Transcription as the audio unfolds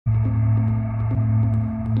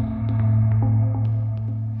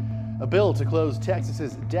bill to close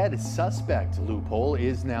Texas's dead suspect loophole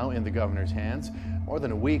is now in the governor's hands. More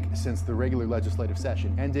than a week since the regular legislative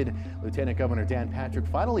session ended, Lieutenant Governor Dan Patrick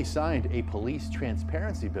finally signed a police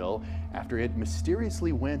transparency bill after it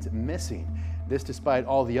mysteriously went missing. This despite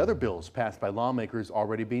all the other bills passed by lawmakers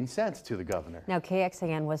already being sent to the governor. Now,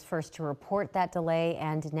 KXAN was first to report that delay,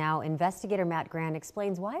 and now investigator Matt Grant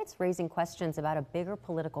explains why it's raising questions about a bigger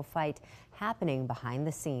political fight happening behind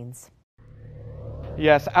the scenes.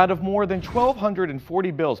 Yes, out of more than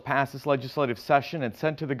 1,240 bills passed this legislative session and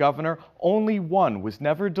sent to the governor, only one was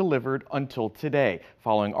never delivered until today,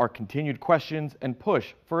 following our continued questions and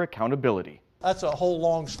push for accountability. That's a whole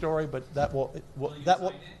long story, but that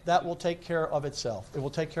will take care of itself. It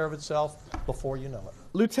will take care of itself before you know it.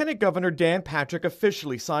 Lieutenant Governor Dan Patrick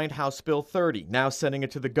officially signed House Bill 30, now sending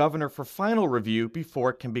it to the governor for final review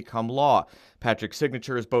before it can become law. Patrick's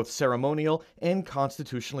signature is both ceremonial and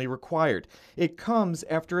constitutionally required. It comes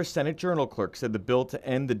after a Senate Journal clerk said the bill to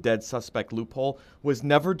end the dead suspect loophole was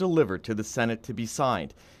never delivered to the Senate to be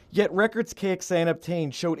signed. Yet records KXAN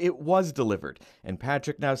obtained showed it was delivered, and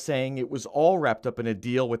Patrick now saying it was all wrapped up in a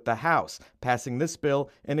deal with the House, passing this bill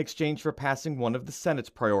in exchange for passing one of the Senate's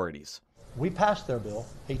priorities. We passed their bill.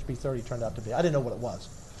 HB 30 turned out to be. I didn't know what it was.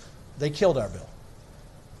 They killed our bill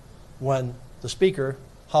when the speaker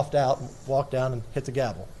huffed out and walked down and hit the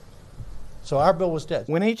gavel. So our bill was dead.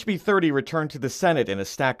 When HB 30 returned to the Senate and a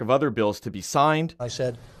stack of other bills to be signed, I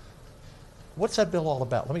said, "What's that bill all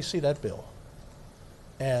about? Let me see that bill."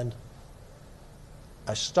 And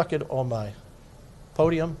I stuck it on my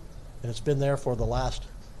podium, and it's been there for the last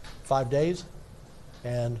 5 days,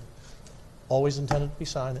 and always intended to be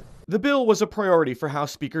signed. The bill was a priority for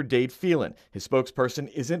House Speaker Dade Phelan. His spokesperson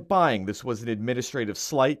isn't buying this was an administrative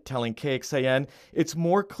slight, telling KXAN it's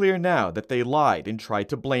more clear now that they lied and tried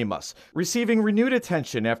to blame us. Receiving renewed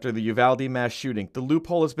attention after the Uvalde mass shooting, the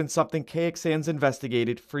loophole has been something KXAN's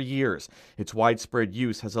investigated for years. Its widespread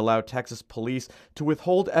use has allowed Texas police to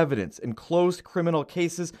withhold evidence in closed criminal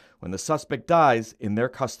cases when the suspect dies in their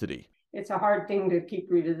custody. It's a hard thing to keep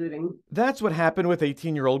revisiting. That's what happened with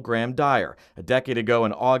 18-year-old Graham Dyer. A decade ago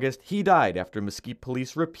in August, he died after Mesquite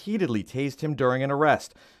police repeatedly tased him during an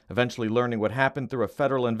arrest. Eventually learning what happened through a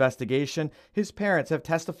federal investigation, his parents have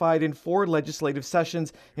testified in 4 legislative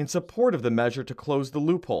sessions in support of the measure to close the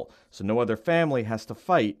loophole, so no other family has to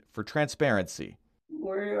fight for transparency.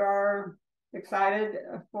 We are excited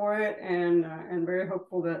for it and very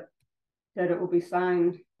hopeful that it will be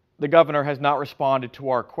signed. The governor has not responded to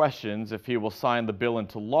our questions if he will sign the bill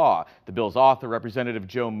into law. The bill's author, Representative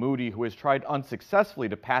Joe Moody, who has tried unsuccessfully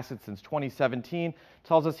to pass it since 2017,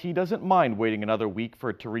 tells us he doesn't mind waiting another week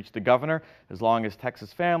for it to reach the governor, as long as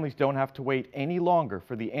Texas families don't have to wait any longer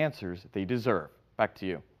for the answers they deserve. Back to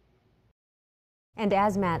you. And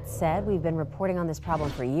as Matt said, we've been reporting on this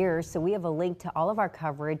problem for years, so we have a link to all of our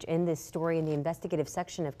coverage in this story in the investigative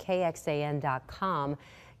section of KXAN.com.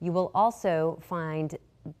 You will also find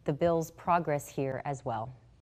the bill's progress here as well.